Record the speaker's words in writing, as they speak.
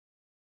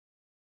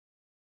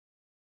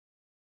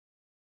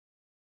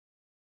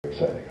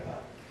exciting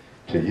enough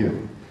to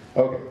you.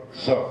 Okay,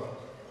 so,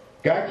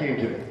 guy came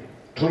to me,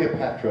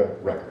 Cleopatra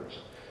Records.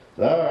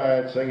 All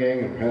right,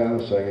 singing and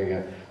singing.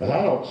 I said,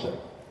 I don't sing.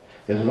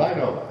 He says, I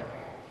know that.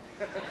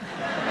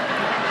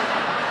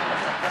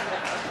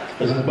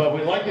 He says, but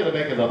we'd like you to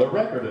make another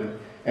record.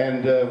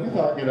 And we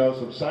thought, you know,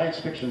 some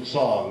science fiction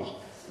songs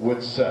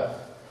would sell.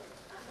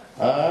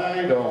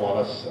 I don't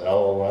want to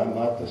sell. I'm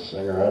not the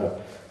singer. I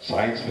don't,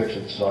 science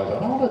fiction songs. I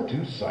don't want to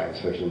do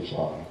science fiction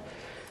songs.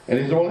 And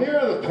he said, well, here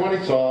are the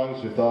 20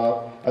 songs we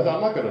thought. I thought,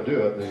 I'm not going to do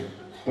it. And he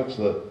puts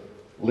the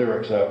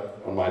lyrics out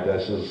on my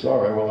desk and says,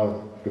 all right,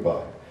 well,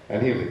 goodbye.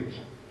 And he leaves.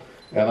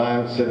 And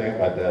I'm sitting at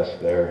my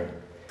desk there,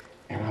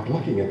 and I'm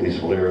looking at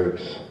these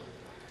lyrics,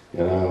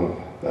 you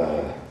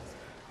know,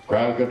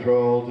 ground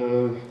control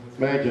to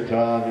Major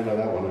Tom, you know,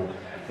 that one,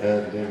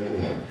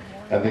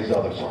 and these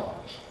other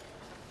songs.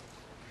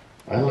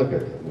 I look at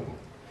them,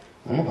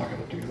 I'm not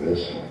going to do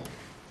this.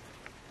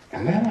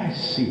 And then I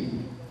see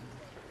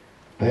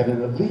that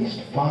in at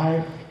least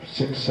 5,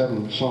 6,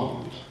 7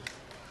 songs,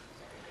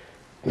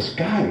 this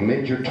guy,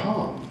 Major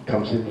Tom,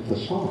 comes in with the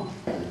song.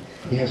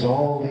 He has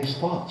all these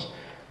thoughts.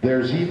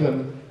 There's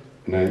even,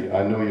 now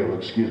I know you'll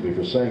excuse me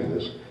for saying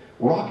this,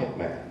 Rocket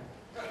Man.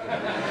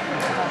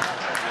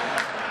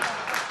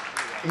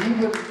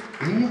 even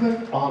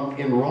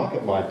in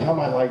Rocket Man, tell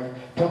my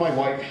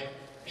wife,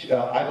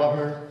 I love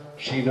her,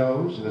 she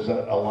knows, there's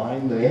a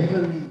line there.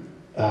 Even,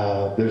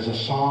 there's a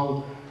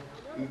song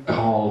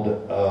called,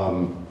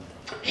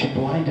 She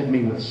Blinded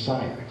Me with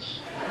Science.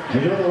 Do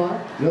you know the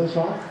line? You know the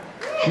song?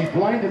 She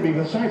blinded me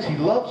with science. He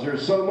loves her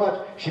so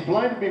much. She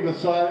blinded me with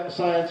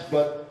science,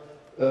 but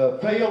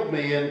failed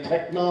me in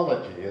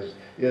technology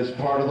is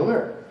part of the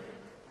lyric.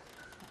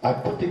 I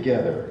put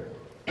together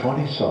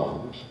 20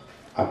 songs.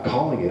 I'm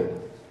calling it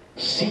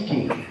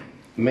Seeking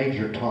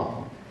Major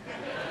Tom.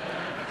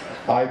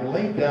 I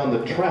laid down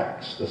the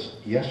tracks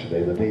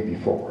yesterday, the day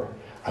before.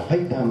 I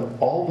laid down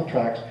all the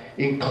tracks,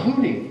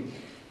 including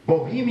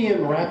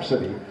Bohemian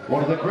Rhapsody,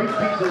 one of the great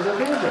pieces of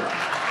music.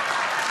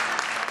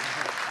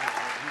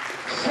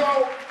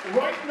 So,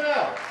 right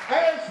now,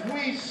 as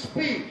we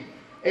speak,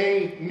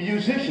 a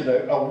musician,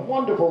 a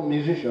wonderful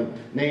musician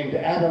named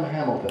Adam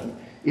Hamilton,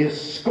 is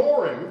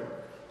scoring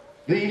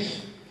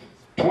these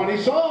 20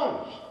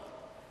 songs.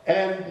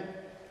 And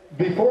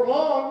before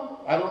long,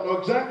 I don't know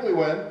exactly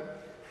when,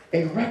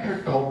 a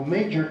record called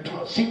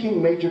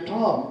Seeking Major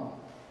Tom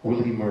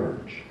will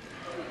emerge.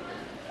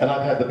 And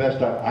I've had the best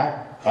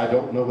time. I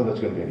don't know whether it's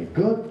going to be any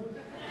good.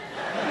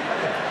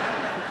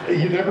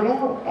 You never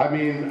know. I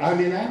mean, I'm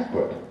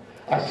inadequate.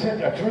 I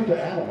turned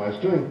to Adam, I was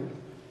doing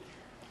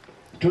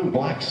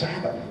Black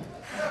Sabbath.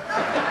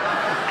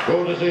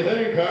 Go to see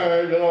think, you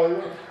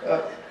know.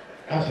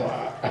 I said,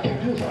 I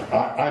can't do this,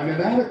 I'm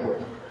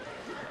inadequate.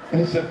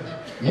 And he said,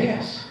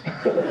 yes.